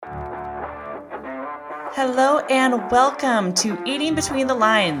Hello and welcome to Eating Between the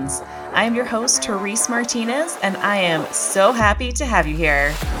Lines. I am your host, Therese Martinez, and I am so happy to have you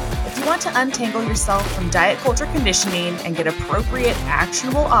here. If you want to untangle yourself from diet culture conditioning and get appropriate,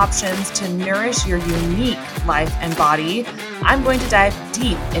 actionable options to nourish your unique life and body, I'm going to dive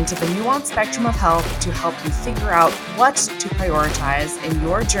deep into the nuanced spectrum of health to help you figure out what to prioritize in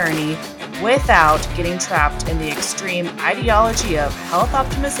your journey without getting trapped in the extreme ideology of health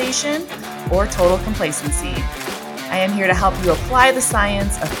optimization or total complacency. I am here to help you apply the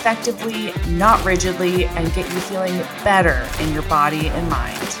science effectively, not rigidly, and get you feeling better in your body and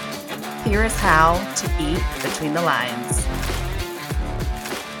mind. Here is how to eat between the lines.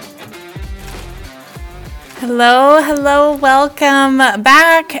 Hello, welcome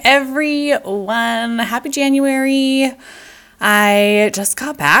back, everyone. Happy January. I just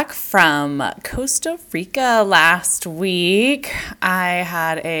got back from Costa Rica last week. I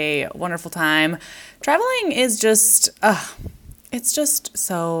had a wonderful time. Traveling is just, it's just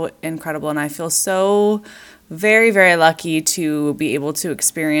so incredible, and I feel so very, very lucky to be able to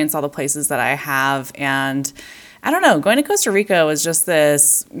experience all the places that I have. And I don't know, going to Costa Rica was just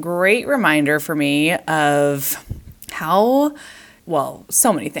this great reminder for me of how, well,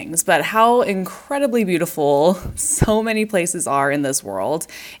 so many things, but how incredibly beautiful so many places are in this world.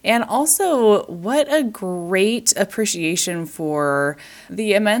 And also what a great appreciation for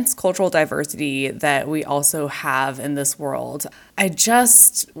the immense cultural diversity that we also have in this world. I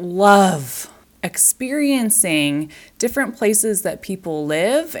just love experiencing different places that people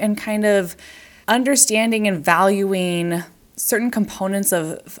live and kind of understanding and valuing certain components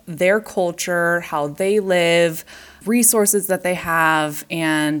of their culture, how they live, resources that they have,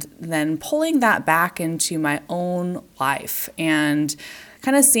 and then pulling that back into my own life and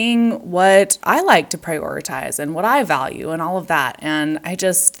kind of seeing what I like to prioritize and what I value and all of that. And I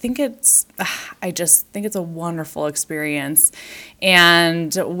just think it's a wonderful experience.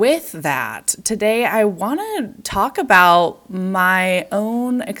 And with that, today I want to talk about my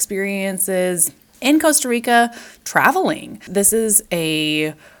own experiences in Costa Rica traveling. This is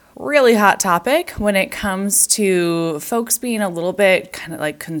a really hot topic when it comes to folks being a little bit kind of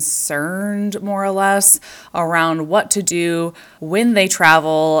like concerned, more or less, around what to do when they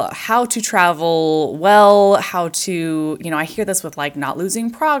travel, how to travel well, how to, I hear this with like not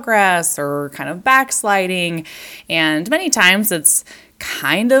losing progress or kind of backsliding. And many times it's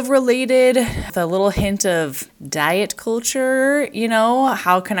kind of related, the little hint of diet culture,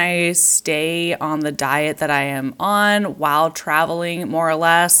 how can I stay on the diet that I am on while traveling, more or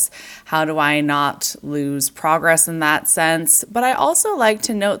less? How do I not lose progress in that sense? But I also like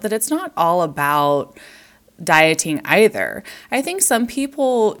to note that it's not all about dieting either. I think some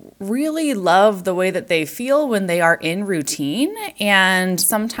people really love the way that they feel when they are in routine, and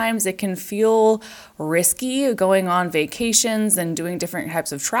sometimes it can feel risky going on vacations and doing different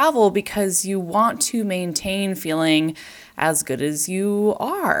types of travel because you want to maintain feeling as good as you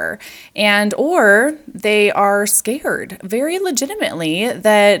are, and or they are scared very legitimately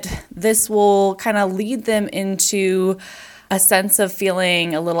that this will kind of lead them into a sense of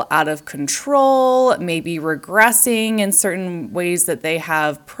feeling a little out of control, maybe regressing in certain ways that they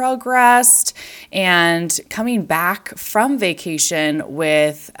have progressed, and coming back from vacation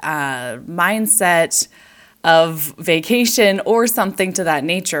with a mindset of vacation or something to that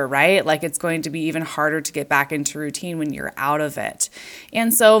nature, right? Like it's going to be even harder to get back into routine when you're out of it.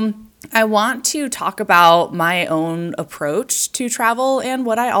 And so I want to talk about my own approach to travel and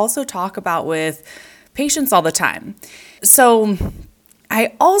what I also talk about with patients all the time. So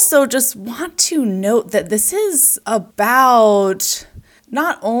I also just want to note that this is about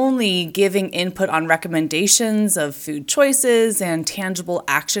not only giving input on recommendations of food choices and tangible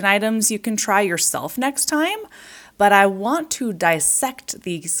action items you can try yourself next time, but I want to dissect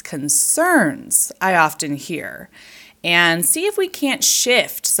these concerns I often hear and see if we can't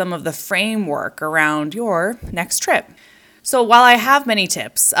shift some of the framework around your next trip. So while I have many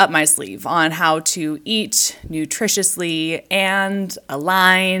tips up my sleeve on how to eat nutritiously and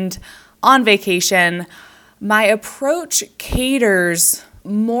aligned on vacation, my approach caters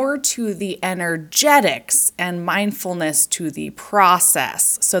more to the energetics and mindfulness to the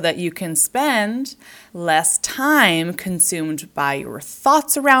process so that you can spend less time consumed by your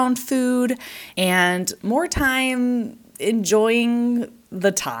thoughts around food and more time enjoying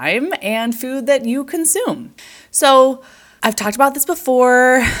the time and food that you consume. So I've talked about this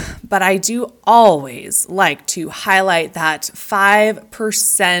before, but I do always like to highlight that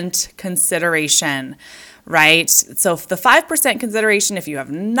 5% consideration, right? So the 5% consideration, if you have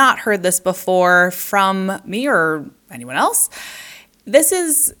not heard this before from me or anyone else, this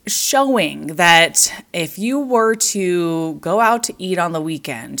is showing that if you were to go out to eat on the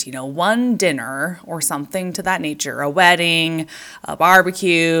weekend, one dinner or something to that nature, a wedding, a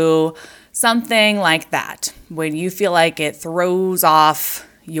barbecue, something like that, when you feel like it throws off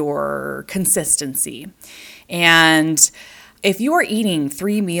your consistency. And if you are eating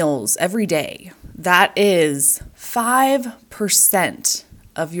 3 meals every day, that is 5%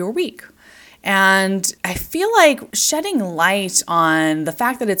 of your week. And I feel like shedding light on the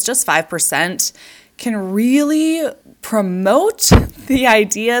fact that it's just 5% can really promote the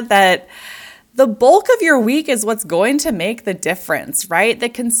idea that the bulk of your week is what's going to make the difference, right? The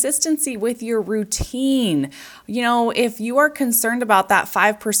consistency with your routine. If you are concerned about that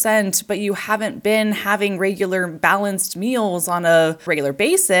 5%, but you haven't been having regular balanced meals on a regular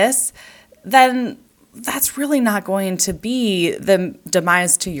basis, then that's really not going to be the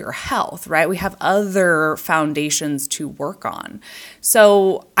demise to your health, right? We have other foundations to work on.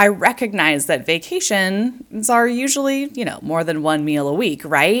 So I recognize that vacations are usually, more than 1 meal a week,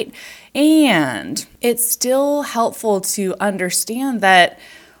 right? And it's still helpful to understand that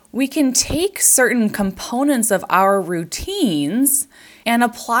we can take certain components of our routines and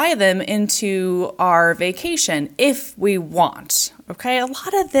apply them into our vacation if we want, okay? A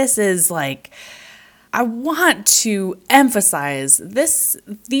lot of this is I want to emphasize this.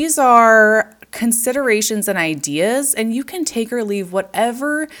 These are considerations and ideas, and you can take or leave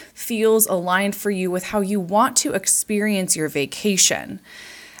whatever feels aligned for you with how you want to experience your vacation.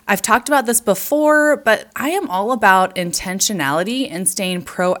 I've talked about this before, but I am all about intentionality and staying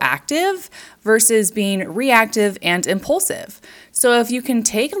proactive versus being reactive and impulsive. So if you can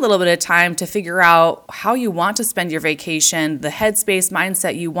take a little bit of time to figure out how you want to spend your vacation, the headspace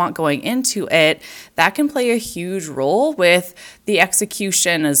mindset you want going into it, that can play a huge role with the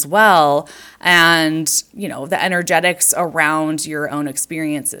execution as well, and the energetics around your own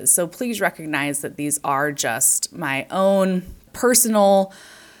experiences. So please recognize that these are just my own personal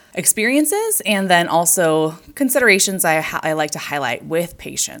experiences, and then also considerations I like to highlight with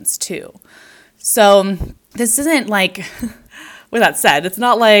patients too. So this isn't with that said, it's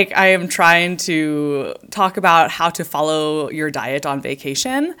not like I am trying to talk about how to follow your diet on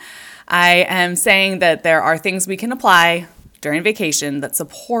vacation. I am saying that there are things we can apply during vacation that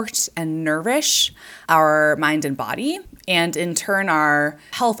support and nourish our mind and body, and in turn our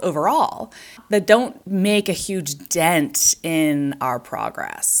health overall, that don't make a huge dent in our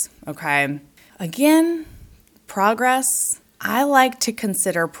progress, okay? Again, progress, I like to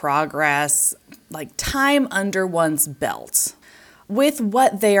consider progress like time under one's belt with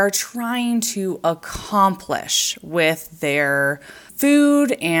what they are trying to accomplish with their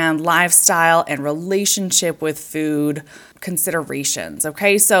food and lifestyle and relationship with food considerations,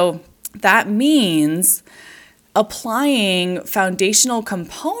 okay? So that means applying foundational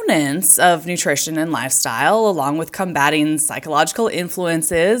components of nutrition and lifestyle along with combating psychological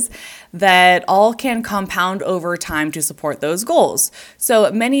influences that all can compound over time to support those goals. So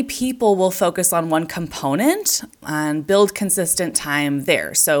many people will focus on one component and build consistent time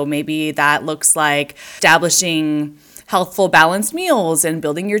there. So maybe that looks like establishing healthful, balanced meals and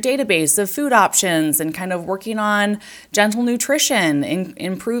building your database of food options and kind of working on gentle nutrition,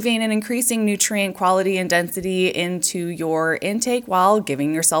 improving and increasing nutrient quality and density into your intake while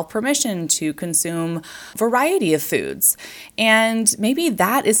giving yourself permission to consume a variety of foods. And maybe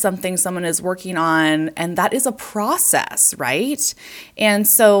that is something someone is working on, and that is a process, right? And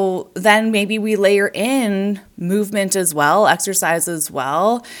so then maybe we layer in movement as well, exercise as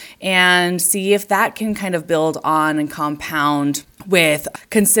well, and see if that can kind of build on and compound with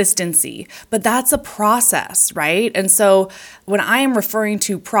consistency. But that's a process, right? And so when I am referring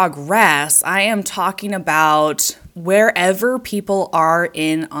to progress, I am talking about wherever people are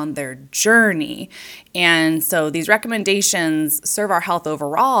in on their journey. And so these recommendations serve our health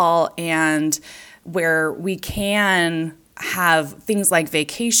overall, and where we can have things like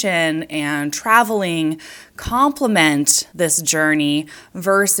vacation and traveling complement this journey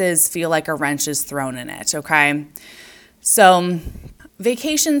versus feel like a wrench is thrown in it, okay? So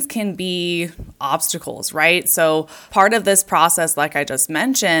vacations can be obstacles, right? So part of this process, that I just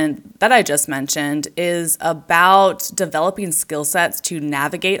mentioned, is about developing skill sets to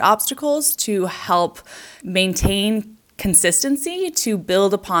navigate obstacles to help maintain consistency to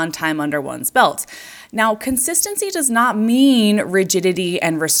build upon time under one's belt. Now, consistency does not mean rigidity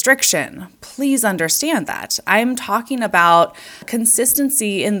and restriction. Please understand that. I'm talking about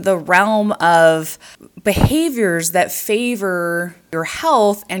consistency in the realm of behaviors that favor your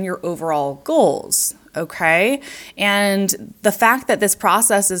health and your overall goals. okay? And the fact that this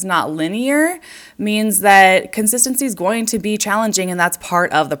process is not linear means that consistency is going to be challenging, and that's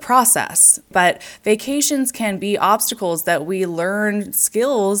part of the process. But vacations can be obstacles that we learn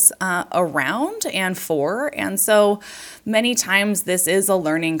skills around and for, and so many times this is a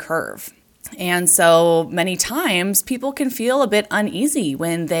learning curve. And so many times people can feel a bit uneasy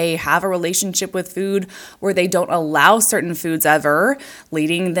when they have a relationship with food where they don't allow certain foods ever,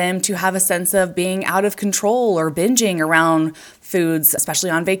 leading them to have a sense of being out of control or binging around foods, especially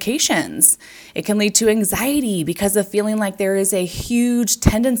on vacations. It can lead to anxiety because of feeling like there is a huge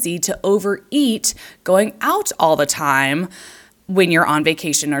tendency to overeat going out all the time when you're on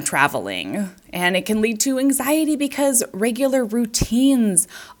vacation or traveling. And it can lead to anxiety because regular routines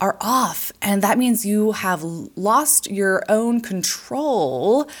are off. And that means you have lost your own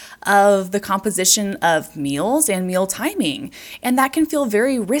control of the composition of meals and meal timing. And that can feel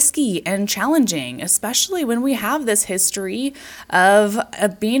very risky and challenging, especially when we have this history of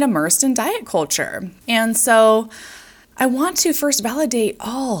being immersed in diet culture. And so I want to first validate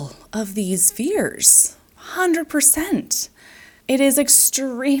all of these fears, 100%. It is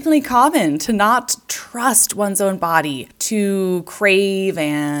extremely common to not trust one's own body, to crave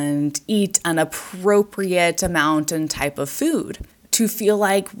and eat an appropriate amount and type of food, to feel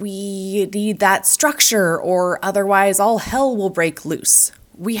like we need that structure or otherwise all hell will break loose.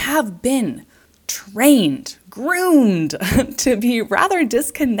 We have been trained, groomed to be rather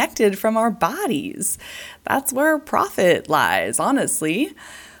disconnected from our bodies. That's where profit lies, honestly.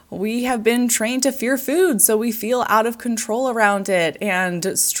 We have been trained to fear food, so we feel out of control around it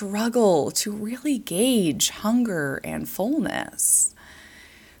and struggle to really gauge hunger and fullness.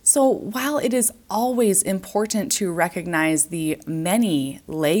 So while it is always important to recognize the many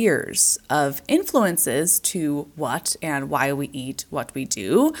layers of influences to what and why we eat what we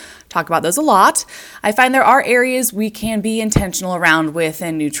do, talk about those a lot, I find there are areas we can be intentional around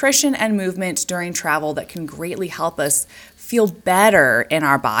within nutrition and movement during travel that can greatly help us feel better in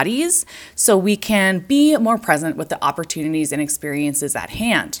our bodies so we can be more present with the opportunities and experiences at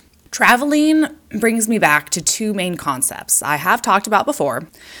hand. Traveling brings me back to two main concepts I have talked about before.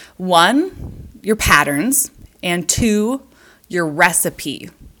 One, your patterns, and two, your recipe.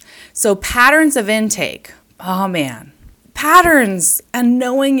 So patterns of intake. Oh man, patterns and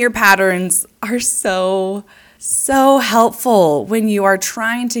knowing your patterns are so helpful when you are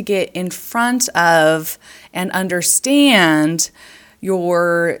trying to get in front of and understand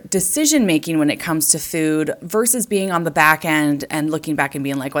your decision making when it comes to food versus being on the back end and looking back and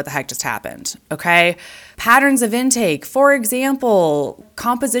being like, what the heck just happened? Okay. Patterns of intake, for example,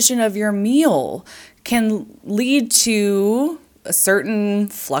 composition of your meal can lead to certain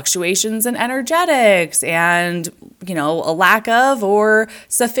fluctuations in energetics and, a lack of or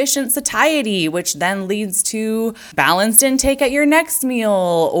sufficient satiety, which then leads to balanced intake at your next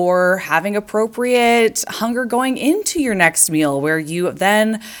meal or having appropriate hunger going into your next meal where you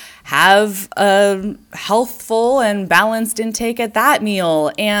then have a healthful and balanced intake at that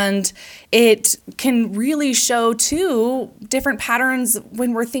meal. And it can really show too different patterns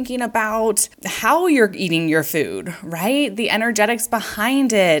when we're thinking about how you're eating your food, right? The energetics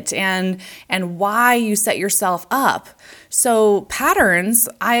behind it and why you set yourself up. So patterns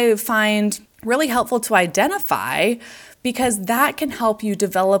I find really helpful to identify because that can help you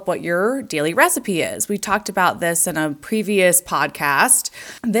develop what your daily recipe is. We talked about this in a previous podcast.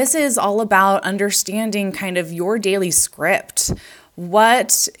 This is all about understanding kind of your daily script.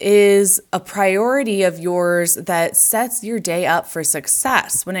 What is a priority of yours that sets your day up for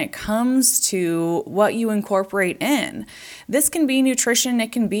success when it comes to what you incorporate in? This can be nutrition,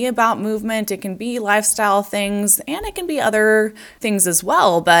 it can be about movement, it can be lifestyle things, and it can be other things as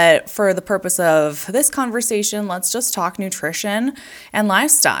well. But for the purpose of this conversation, let's just talk nutrition and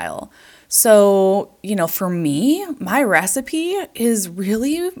lifestyle. So, for me, my recipe is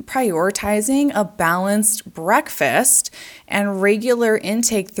really prioritizing a balanced breakfast and regular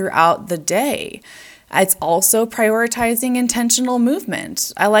intake throughout the day. It's also prioritizing intentional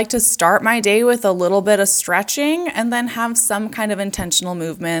movement. I like to start my day with a little bit of stretching and then have some kind of intentional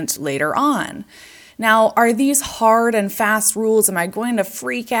movement later on. Now, are these hard and fast rules? Am I going to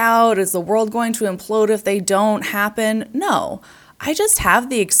freak out? Is the world going to implode if they don't happen? No. I just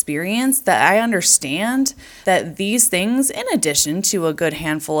have the experience that I understand that these things, in addition to a good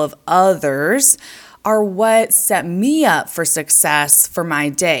handful of others, are what set me up for success for my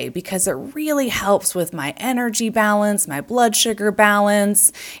day because it really helps with my energy balance, my blood sugar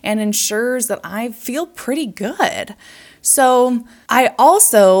balance, and ensures that I feel pretty good. So I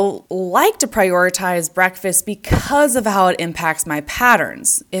also like to prioritize breakfast because of how it impacts my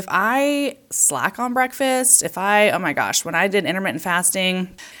patterns. If I slack on breakfast, oh my gosh, when I did intermittent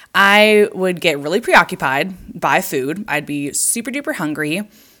fasting, I would get really preoccupied by food. I'd be super duper hungry.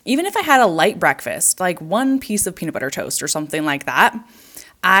 Even if I had a light breakfast, like one piece of peanut butter toast or something like that,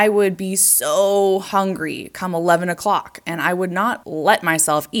 I would be so hungry come 11 o'clock, and I would not let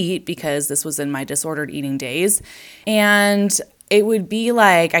myself eat because this was in my disordered eating days. And it would be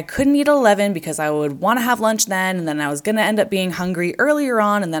like I couldn't eat at 11 because I would want to have lunch then, and then I was going to end up being hungry earlier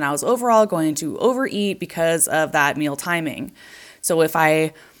on, and then I was overall going to overeat because of that meal timing. So if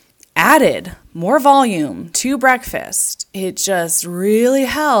I added more volume to breakfast, it just really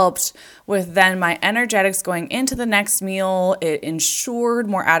helped with then my energetics going into the next meal. It ensured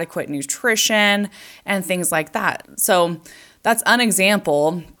more adequate nutrition and things like that. So that's an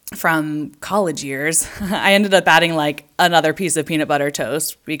example from college years. I ended up adding like another piece of peanut butter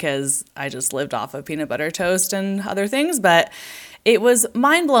toast because I just lived off of peanut butter toast and other things, but it was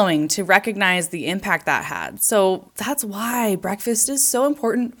mind-blowing to recognize the impact that had. So that's why breakfast is so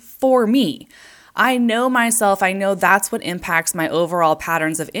important for me. I know myself. I know that's what impacts my overall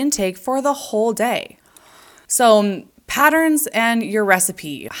patterns of intake for the whole day. So patterns and your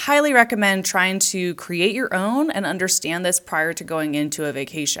recipe. Highly recommend trying to create your own and understand this prior to going into a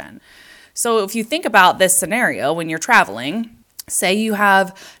vacation. So if you think about this scenario when you're traveling, say you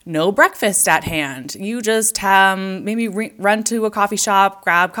have no breakfast at hand. You just maybe run to a coffee shop,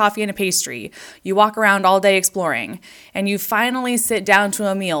 grab coffee and a pastry. You walk around all day exploring, and you finally sit down to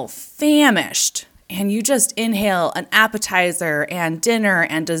a meal famished, and you just inhale an appetizer and dinner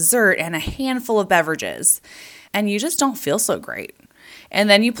and dessert and a handful of beverages, and you just don't feel so great. And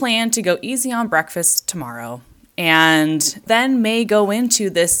then you plan to go easy on breakfast tomorrow, and then may go into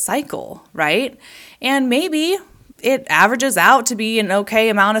this cycle, right? And maybe it averages out to be an okay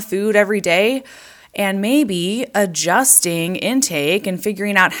amount of food every day, and maybe adjusting intake and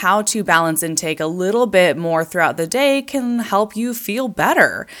figuring out how to balance intake a little bit more throughout the day can help you feel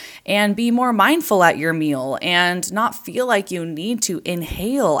better and be more mindful at your meal and not feel like you need to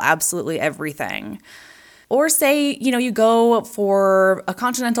inhale absolutely everything. Or say, you go for a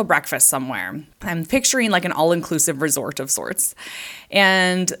continental breakfast somewhere. I'm picturing like an all-inclusive resort of sorts.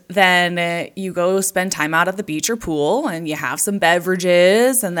 And then you go spend time out at the beach or pool, and you have some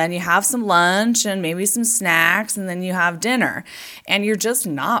beverages, and then you have some lunch and maybe some snacks, and then you have dinner. And you're just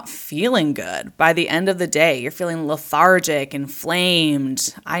not feeling good by the end of the day. You're feeling lethargic,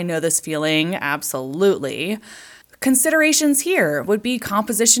 inflamed. I know this feeling, absolutely. Considerations here would be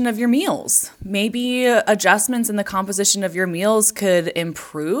composition of your meals. Maybe adjustments in the composition of your meals could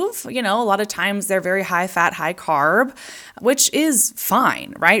improve. A lot of times they're very high fat, high carb, which is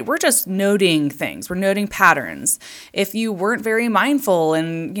fine, right? We're just noting things. We're noting patterns. If you weren't very mindful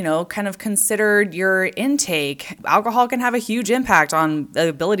and, kind of considered your intake, alcohol can have a huge impact on the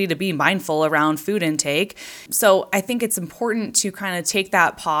ability to be mindful around food intake. So I think it's important to kind of take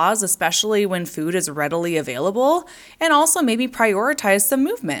that pause, especially when food is readily available, and also maybe prioritize some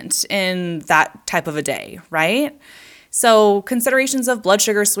movement in that type of a day, right? So considerations of blood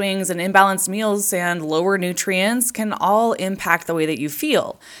sugar swings and imbalanced meals and lower nutrients can all impact the way that you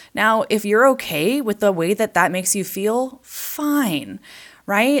feel. Now, if you're okay with the way that makes you feel, fine,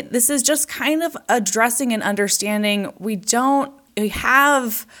 right? This is just kind of addressing and understanding we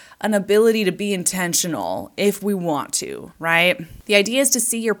have an ability to be intentional if we want to, right? The idea is to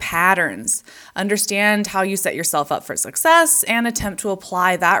see your patterns, understand how you set yourself up for success, and attempt to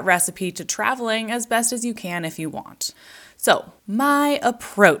apply that recipe to traveling as best as you can if you want. So, my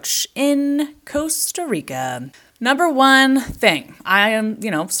approach in Costa Rica. Number one thing,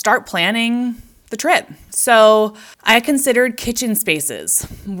 start planning the trip. So I considered kitchen spaces.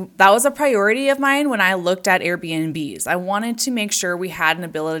 That was a priority of mine when I looked at Airbnbs. I wanted to make sure we had an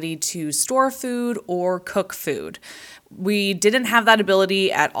ability to store food or cook food. We didn't have that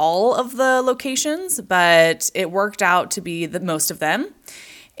ability at all of the locations, but it worked out to be the most of them.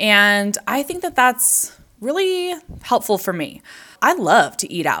 And I think that that's really helpful for me. I love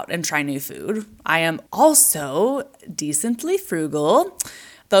to eat out and try new food. I am also decently frugal,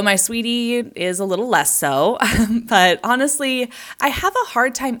 though my sweetie is a little less so. But honestly, I have a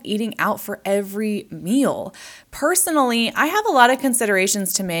hard time eating out for every meal. Personally, I have a lot of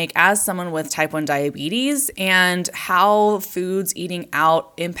considerations to make as someone with type 1 diabetes and how foods eating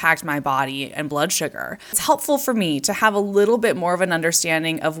out impact my body and blood sugar. It's helpful for me to have a little bit more of an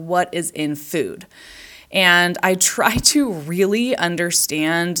understanding of what is in food. And I try to really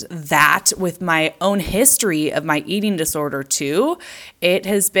understand that with my own history of my eating disorder too. It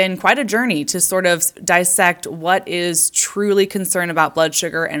has been quite a journey to sort of dissect what is truly concern about blood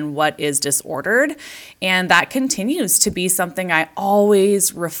sugar and what is disordered. And that continues to be something I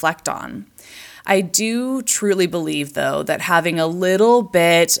always reflect on. I do truly believe, though, that having a little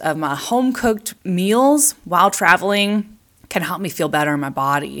bit of my home-cooked meals while traveling can help me feel better in my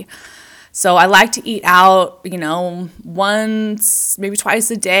body. So I like to eat out, once, maybe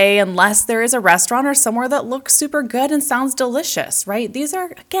twice a day, unless there is a restaurant or somewhere that looks super good and sounds delicious, right? These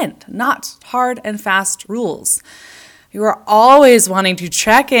are, again, not hard and fast rules. You are always wanting to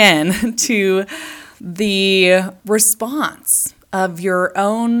check in to the response of your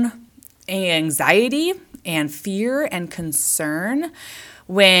own anxiety and fear and concern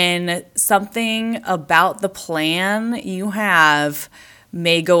when something about the plan you have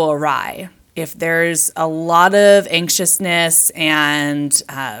may go awry. If there's a lot of anxiousness and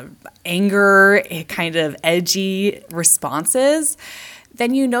anger, kind of edgy responses,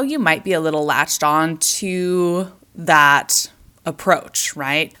 then you might be a little latched on to that approach,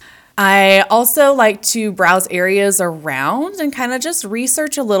 right? I also like to browse areas around and kind of just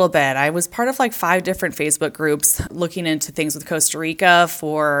research a little bit. I was part of 5 different Facebook groups looking into things with Costa Rica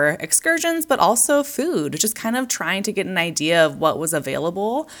for excursions, but also food, just kind of trying to get an idea of what was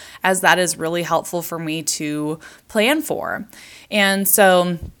available, as that is really helpful for me to plan for. And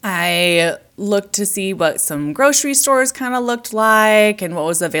so I looked to see what some grocery stores kind of looked like and what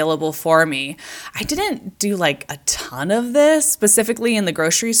was available for me. I didn't do a ton of this specifically in the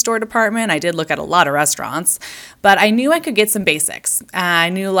grocery store department. I did look at a lot of restaurants, but I knew I could get some basics. I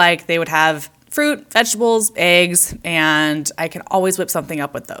knew they would have fruit, vegetables, eggs, and I can always whip something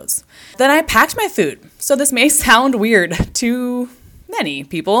up with those. Then I packed my food. So this may sound weird to many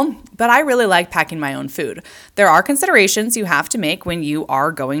people, but I really like packing my own food. There are considerations you have to make when you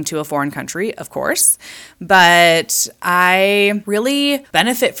are going to a foreign country, of course, but I really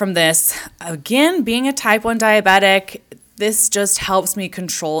benefit from this. Again, being a type 1 diabetic, this just helps me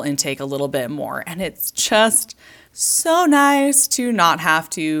control intake a little bit more, and it's just so nice to not have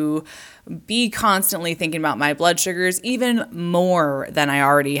to be constantly thinking about my blood sugars even more than I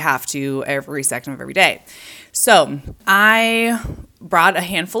already have to every second of every day. So I brought a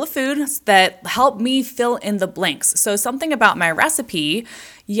handful of foods that help me fill in the blanks. So something about my recipe,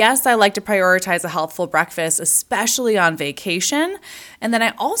 yes, I like to prioritize a healthful breakfast, especially on vacation. And then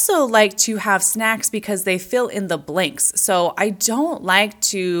I also like to have snacks because they fill in the blanks. So I don't like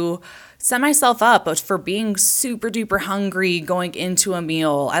to set myself up for being super duper hungry going into a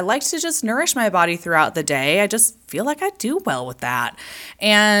meal. I like to just nourish my body throughout the day. I just feel like I do well with that.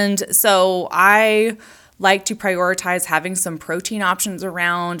 And so I like to prioritize having some protein options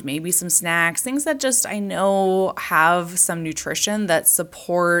around, maybe some snacks, things that just I know have some nutrition that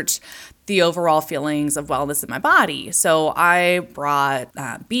support the overall feelings of wellness in my body. So I brought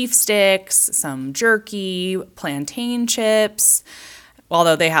beef sticks, some jerky, plantain chips,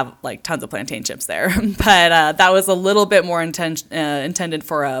 although they have tons of plantain chips there. But that was a little bit more intended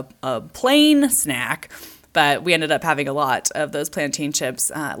for a plain snack. But we ended up having a lot of those plantain chips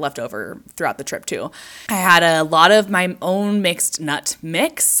left over throughout the trip too. I had a lot of my own mixed nut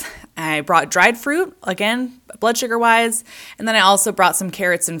mix. I brought dried fruit, again, blood sugar wise. And then I also brought some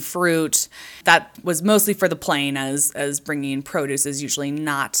carrots and fruit. That was mostly for the plane, as bringing produce is usually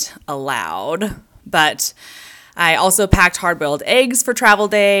not allowed. But I also packed hard-boiled eggs for travel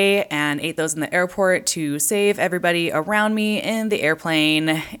day and ate those in the airport to save everybody around me in the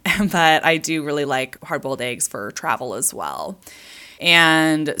airplane. But I do really like hard-boiled eggs for travel as well.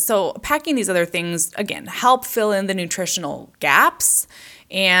 And so packing these other things, again, help fill in the nutritional gaps,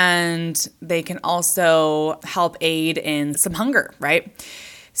 and they can also help aid in some hunger, right?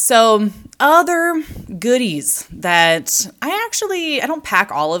 So other goodies that I don't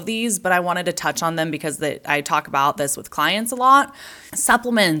pack all of these, but I wanted to touch on them because I talk about this with clients a lot.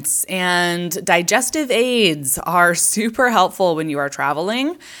 Supplements and digestive aids are super helpful when you are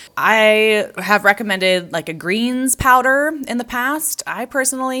traveling. I have recommended a greens powder in the past. I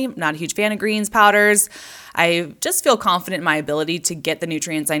personally am not a huge fan of greens powders. I just feel confident in my ability to get the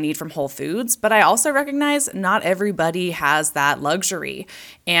nutrients I need from whole foods, but I also recognize not everybody has that luxury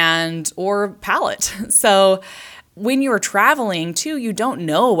or palate. So when you're traveling too, you don't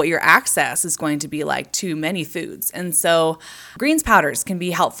know what your access is going to be like to many foods. And so greens powders can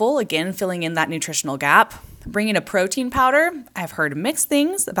be helpful, again, filling in that nutritional gap. Bringing a protein powder. I've heard mixed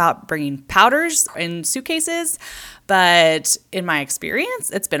things about bringing powders in suitcases, but in my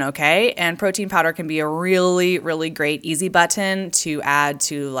experience, it's been okay. And protein powder can be a really, really great easy button to add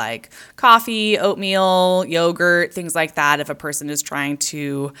to like coffee, oatmeal, yogurt, things like that if a person is trying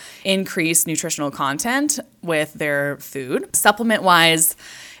to increase nutritional content with their food. Supplement-wise,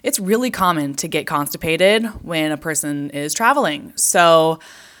 it's really common to get constipated when a person is traveling. So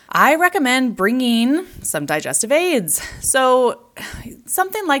I recommend bringing some digestive aids. So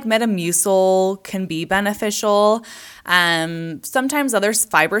something like Metamucil can be beneficial. Sometimes other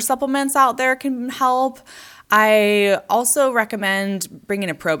fiber supplements out there can help. I also recommend bringing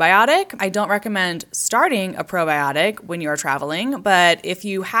a probiotic. I don't recommend starting a probiotic when you're traveling, but if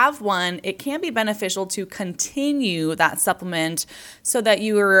you have one, it can be beneficial to continue that supplement so that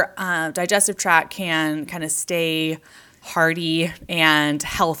your digestive tract can kind of stay hearty and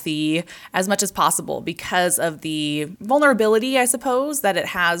healthy as much as possible because of the vulnerability, I suppose, that it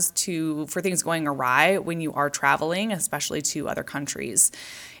has for things going awry when you are traveling, especially to other countries.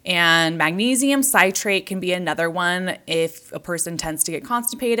 And magnesium citrate can be another one. If a person tends to get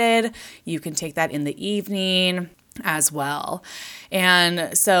constipated, you can take that in the evening as well.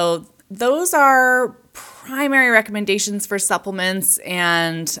 And so those are primary recommendations for supplements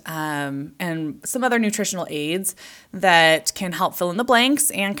and some other nutritional aids that can help fill in the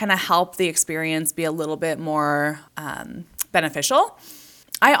blanks and kind of help the experience be a little bit more beneficial.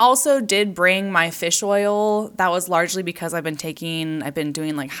 I also did bring my fish oil. That was largely because I've been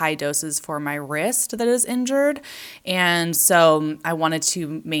doing like high doses for my wrist that is injured. And so I wanted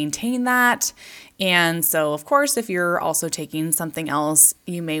to maintain that. And so, of course, if you're also taking something else,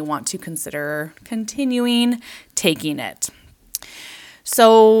 you may want to consider continuing taking it.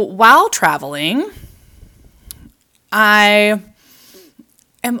 So while traveling, I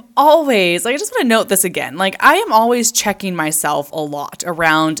just want to note this again. I am always checking myself a lot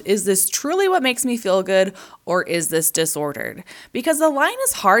around, is this truly what makes me feel good or is this disordered? Because the line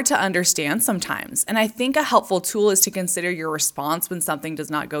is hard to understand sometimes. And I think a helpful tool is to consider your response when something does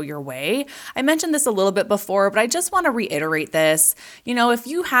not go your way. I mentioned this a little bit before, but I just want to reiterate this. If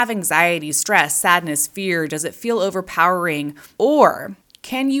you have anxiety, stress, sadness, fear, does it feel overpowering? Or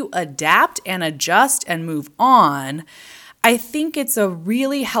can you adapt and adjust and move on? I think it's a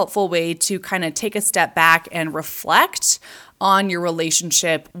really helpful way to kind of take a step back and reflect on your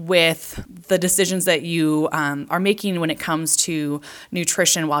relationship with the decisions that you are making when it comes to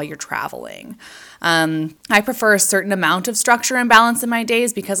nutrition while you're traveling. I prefer a certain amount of structure and balance in my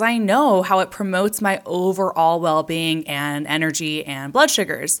days because I know how it promotes my overall well-being and energy and blood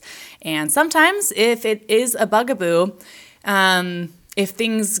sugars. And sometimes if it is a bugaboo, if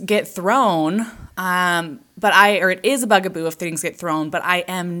things get thrown, it is a bugaboo if things get thrown, but I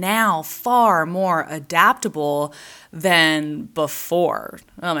am now far more adaptable than before.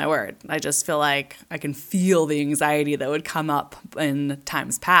 Oh my word. I just feel like I can feel the anxiety that would come up in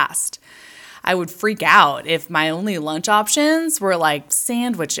times past. I would freak out if my only lunch options were like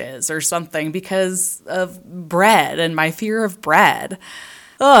sandwiches or something because of bread and my fear of bread.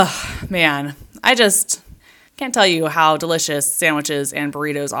 Oh man, I just can't tell you how delicious sandwiches and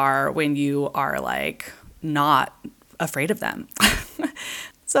burritos are when you are not afraid of them.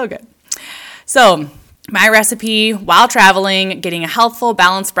 So good. So my recipe while traveling, getting a healthful,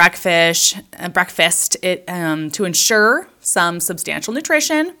 balanced breakfast to ensure some substantial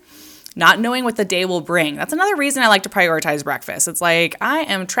nutrition, not knowing what the day will bring. That's another reason I like to prioritize breakfast. It's like I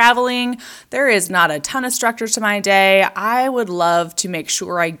am traveling. There is not a ton of structure to my day. I would love to make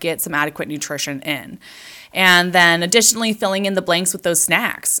sure I get some adequate nutrition in. And then additionally, filling in the blanks with those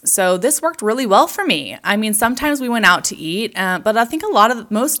snacks. So this worked really well for me. I mean, sometimes we went out to eat, but I think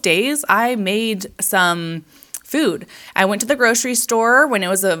most days I made some food. I went to the grocery store when it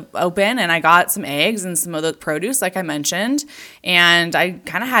was open and I got some eggs and some of the produce like I mentioned. And I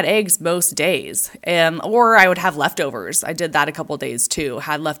kind of had eggs most days or I would have leftovers. I did that a couple days too,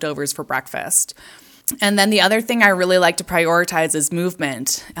 had leftovers for breakfast. And then the other thing I really like to prioritize is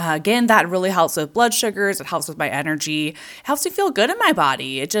movement. Again, that really helps with blood sugars. It helps with my energy. It helps me feel good in my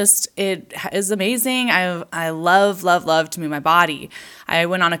body. It is amazing. I love to move my body. I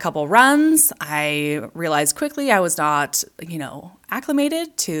went on a couple runs. I realized quickly I was not,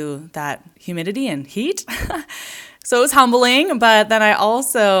 acclimated to that humidity and heat. So it was humbling, but then I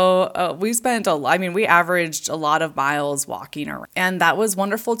also, we averaged a lot of miles walking around, and that was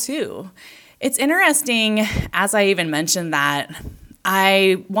wonderful too. It's interesting, as I even mentioned that,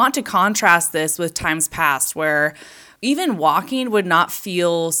 I want to contrast this with times past where even walking would not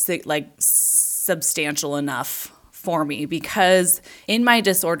feel substantial enough for me because in my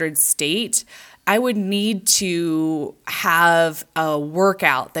disordered state, I would need to have a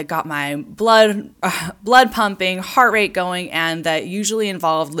workout that got my blood pumping, heart rate going, and that usually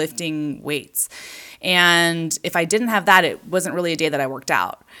involved lifting weights. And if I didn't have that, it wasn't really a day that I worked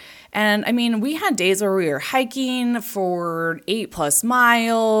out. And I mean, we had days where we were hiking for 8+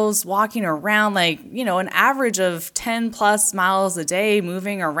 miles, walking around an average of 10+ miles a day,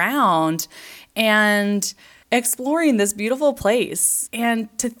 moving around and exploring this beautiful place. And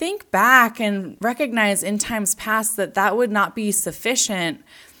to think back and recognize in times past that would not be sufficient.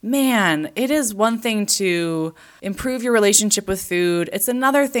 Man, it is one thing to improve your relationship with food. It's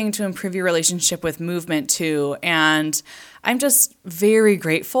another thing to improve your relationship with movement too. And I'm just very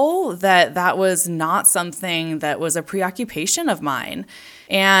grateful that was not something that was a preoccupation of mine.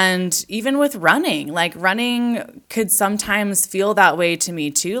 And even with running could sometimes feel that way to me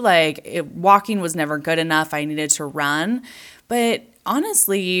too. Walking was never good enough. I needed to run. But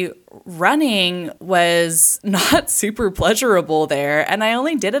honestly, running was not super pleasurable there. And I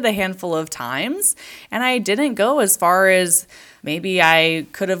only did it a handful of times. And I didn't go as far as maybe I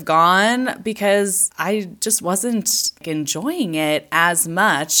could have gone because I just wasn't enjoying it as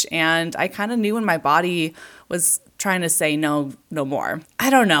much. And I kind of knew when my body was trying to say no more. I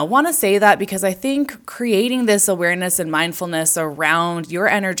don't know. Want to say that because I think creating this awareness and mindfulness around your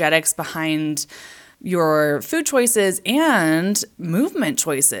energetics behind your food choices and movement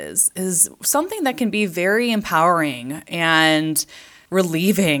choices is something that can be very empowering and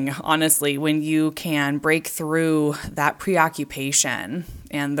relieving, honestly, when you can break through that preoccupation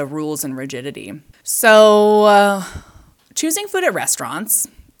and the rules and rigidity. So choosing food at restaurants,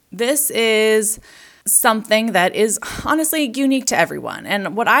 this is something that is honestly unique to everyone.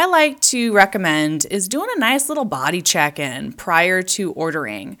 And what I like to recommend is doing a nice little body check-in prior to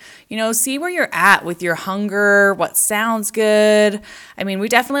ordering. See where you're at with your hunger, what sounds good. I mean, we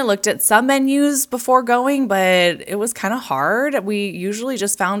definitely looked at some menus before going, but it was kind of hard. We usually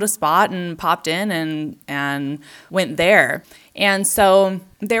just found a spot and popped in and went there. And so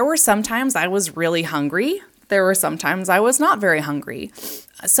there were some times I was really hungry. There were some times I was not very hungry.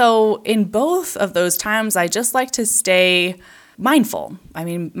 So in both of those times, I just like to stay mindful. I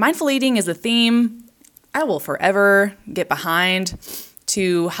mean, mindful eating is a theme I will forever get behind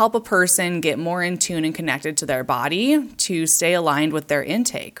to help a person get more in tune and connected to their body, to stay aligned with their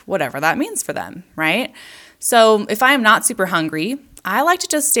intake, whatever that means for them, right? So if I am not super hungry, I like to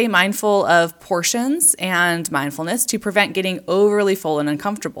just stay mindful of portions and mindfulness to prevent getting overly full and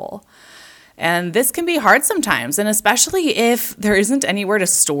uncomfortable. And this can be hard sometimes, and especially if there isn't anywhere to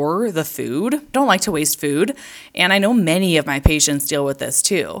store the food. Don't like to waste food, and I know many of my patients deal with this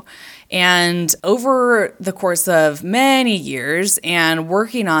too. And over the course of many years and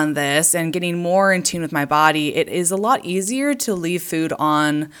working on this and getting more in tune with my body, it is a lot easier to leave food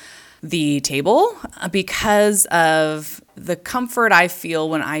on the table because of the comfort I feel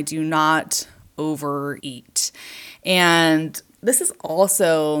when I do not overeat. And this has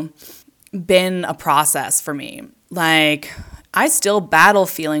also been a process for me. I still battle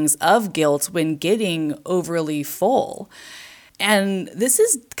feelings of guilt when getting overly full. And this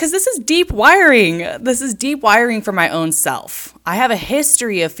is deep wiring. This is deep wiring for my own self. I have a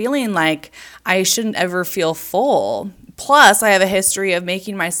history of feeling like I shouldn't ever feel full. Plus, I have a history of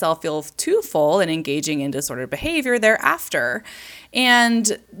making myself feel too full and engaging in disordered behavior thereafter.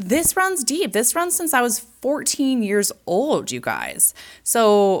 And this runs deep. This runs since I was 14 years old, you guys.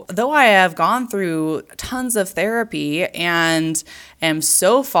 So though I have gone through tons of therapy and am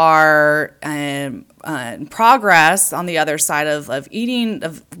so far in progress on the other side of eating,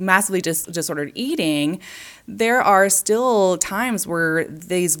 of massively disordered eating, there are still times where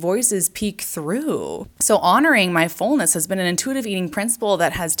these voices peek through. So honoring my fullness has been an intuitive eating principle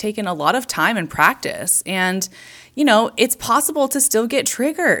that has taken a lot of time and practice. And it's possible to still get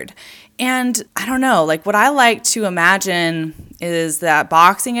triggered. And I don't know, what I like to imagine is that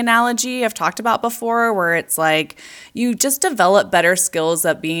boxing analogy I've talked about before, where it's you just develop better skills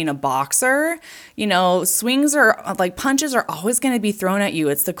at being a boxer. Swings are punches are always going to be thrown at you.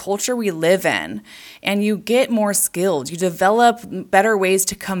 It's the culture we live in. And you get more skilled. You develop better ways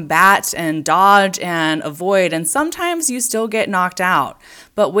to combat and dodge and avoid. And sometimes you still get knocked out.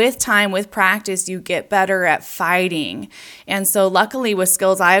 But with time, with practice, you get better at fighting. And so luckily with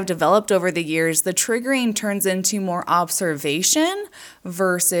skills I have developed over the years, the triggering turns into more observation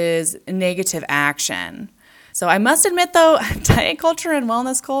versus negative action. So I must admit though, diet culture and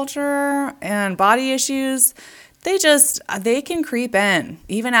wellness culture and body issues, they can creep in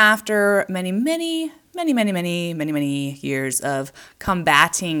even after many, many, many years of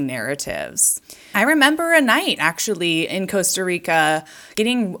combating narratives. I remember a night actually in Costa Rica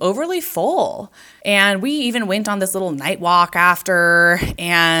getting overly full, and we even went on this little night walk after,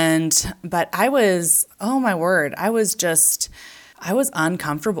 but I was, oh my word, I was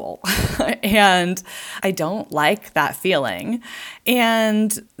uncomfortable and I don't like that feeling.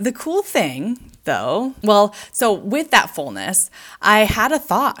 And the cool thing though, so with that fullness, I had a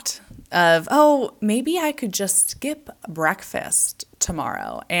thought of, maybe I could just skip breakfast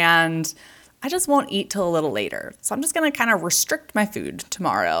tomorrow and I just won't eat till a little later. So I'm just going to kind of restrict my food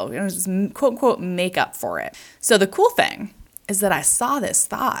tomorrow, just quote unquote, make up for it. So the cool thing is that I saw this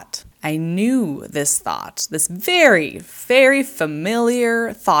thought. I knew this thought, this very, very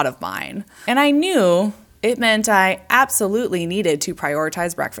familiar thought of mine. And I knew it meant I absolutely needed to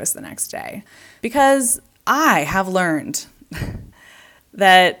prioritize breakfast the next day, because I have learned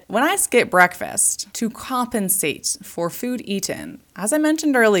that when I skip breakfast to compensate for food eaten, as I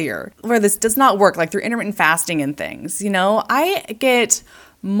mentioned earlier, where this does not work, like through intermittent fasting and things, I get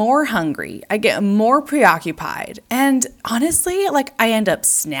more hungry, I get more preoccupied, and honestly, I end up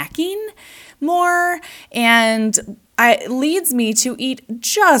snacking more, and it leads me to eat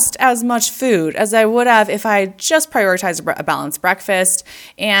just as much food as I would have if I just prioritized a balanced breakfast,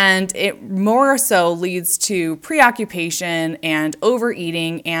 and it more so leads to preoccupation and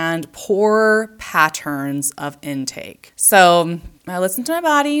overeating and poor patterns of intake. So I listened to my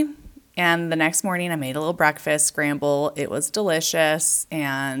body, and the next morning I made a little breakfast scramble. It was delicious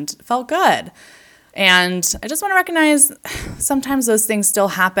and felt good. And I just want to recognize sometimes those things still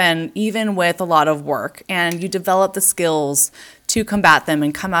happen even with a lot of work, and you develop the skills to combat them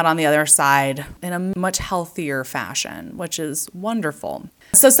and come out on the other side in a much healthier fashion, which is wonderful.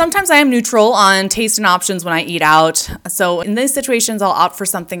 So sometimes I am neutral on taste and options when I eat out. So in these situations, I'll opt for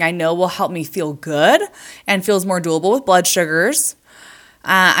something I know will help me feel good and feels more doable with blood sugars.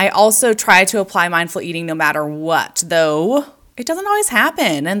 I also try to apply mindful eating no matter what, though it doesn't always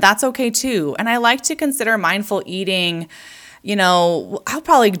happen, and that's okay too. And I like to consider mindful eating, I'll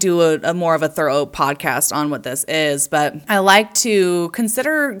probably do a more of a thorough podcast on what this is, but I like to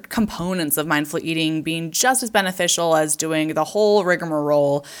consider components of mindful eating being just as beneficial as doing the whole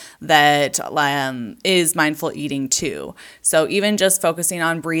rigmarole that is mindful eating too. So even just focusing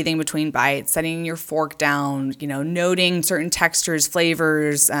on breathing between bites, setting your fork down, noting certain textures,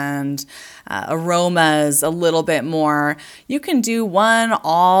 flavors, and aromas a little bit more. You can do one,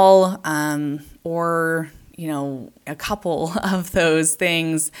 all, or a couple of those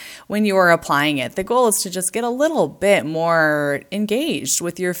things when you are applying it. The goal is to just get a little bit more engaged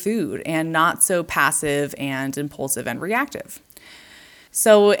with your food and not so passive and impulsive and reactive.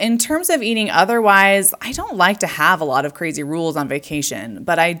 So in terms of eating otherwise, I don't like to have a lot of crazy rules on vacation,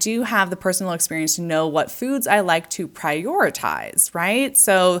 but I do have the personal experience to know what foods I like to prioritize, right?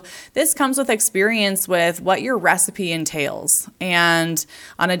 So this comes with experience with what your recipe entails and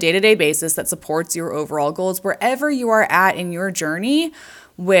on a day-to-day basis that supports your overall goals wherever you are at in your journey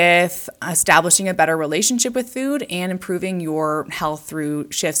with establishing a better relationship with food and improving your health through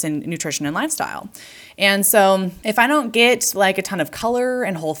shifts in nutrition and lifestyle. And so if I don't get a ton of color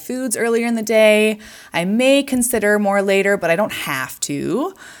and whole foods earlier in the day, I may consider more later, but I don't have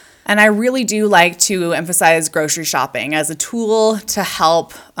to. And I really do like to emphasize grocery shopping as a tool to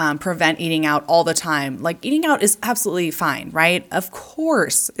help prevent eating out all the time. Eating out is absolutely fine, right? Of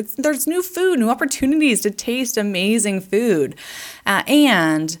course, there's new food, new opportunities to taste amazing food.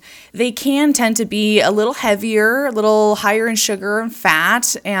 And they can tend to be a little heavier, a little higher in sugar and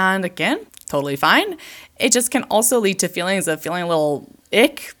fat. And again, totally fine. It just can also lead to feelings of feeling a little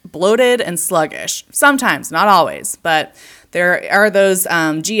ick, bloated, and sluggish. Sometimes, not always, but there are those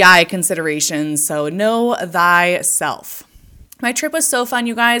GI considerations, so know thyself. My trip was so fun,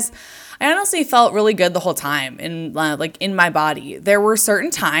 you guys. I honestly felt really good the whole time in my body. There were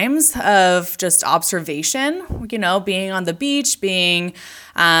certain times of just observation, being on the beach, being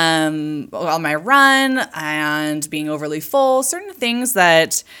on my run and being overly full, certain things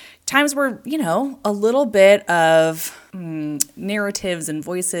that times where, a little bit of narratives and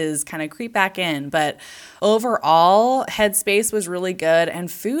voices kind of creep back in. But overall, headspace was really good, and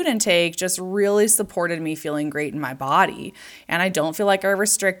food intake just really supported me feeling great in my body. And I don't feel like I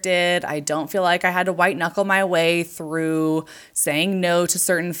restricted. I don't feel like I had to white knuckle my way through saying no to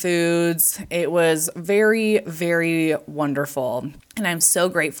certain foods. It was very, very wonderful. And I'm so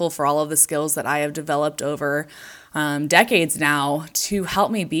grateful for all of the skills that I have developed over decades now to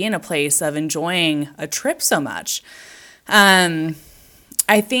help me be in a place of enjoying a trip so much.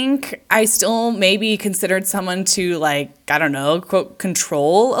 I think I still maybe considered someone to I don't know, quote,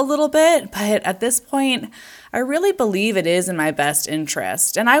 control a little bit. But at this point, I really believe it is in my best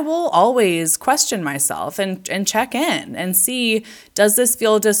interest. And I will always question myself and check in and see, does this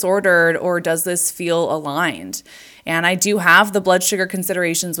feel disordered or does this feel aligned? And I do have the blood sugar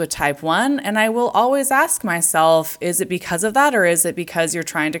considerations with type 1, and I will always ask myself, is it because of that or is it because you're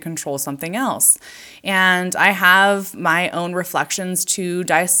trying to control something else? And I have my own reflections to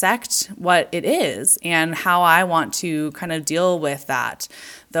dissect what it is and how I want to kind of deal with that.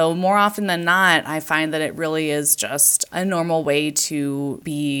 Though more often than not, I find that it really is just a normal way to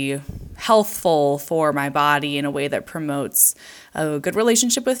be healthful for my body in a way that promotes a good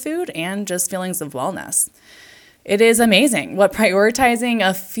relationship with food and just feelings of wellness. It is amazing what prioritizing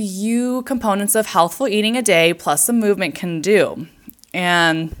a few components of healthful eating a day plus some movement can do.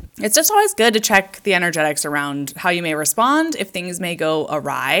 And it's just always good to check the energetics around how you may respond if things may go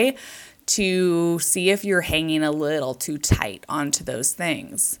awry, to see if you're hanging a little too tight onto those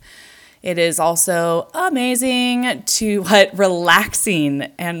things. It is also amazing to what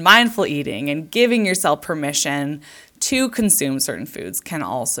relaxing and mindful eating and giving yourself permission to consume certain foods can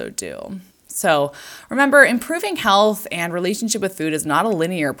also do. So remember, improving health and relationship with food is not a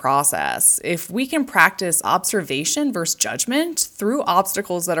linear process. If we can practice observation versus judgment through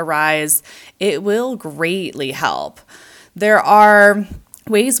obstacles that arise, it will greatly help. There are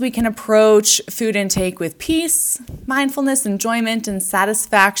ways we can approach food intake with peace, mindfulness, enjoyment, and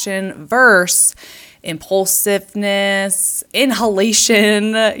satisfaction versus impulsiveness,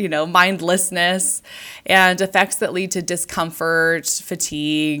 inhalation, mindlessness, and effects that lead to discomfort,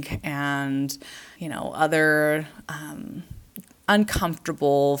 fatigue, and, other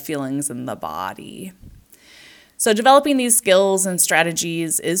uncomfortable feelings in the body. So developing these skills and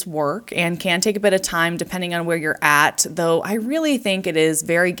strategies is work and can take a bit of time depending on where you're at, though I really think it is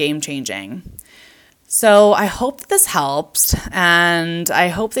very game-changing. So I hope that this helps, and I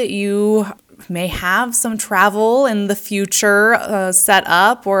hope that you may have some travel in the future set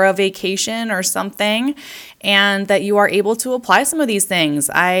up, or a vacation or something, and that you are able to apply some of these things.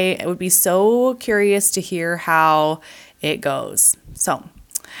 I would be so curious to hear how it goes. So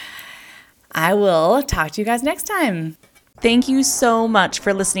I will talk to you guys next time. Thank you so much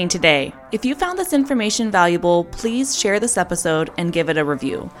for listening today. If you found this information valuable, please share this episode and give it a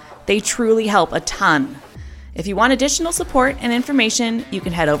review. They truly help a ton. If you want additional support and information, you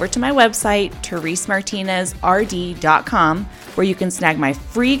can head over to my website, teresemartinezrd.com, where you can snag my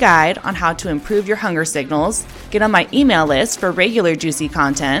free guide on how to improve your hunger signals, get on my email list for regular juicy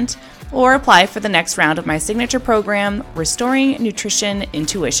content, or apply for the next round of my signature program, Restoring Nutrition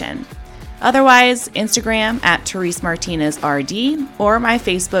Intuition. Otherwise, Instagram at teresemartinezrd or my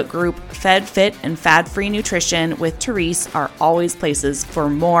Facebook group, Fed, Fit, and Fad-Free Nutrition with Therese are always places for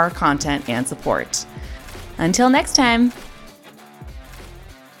more content and support. Until next time.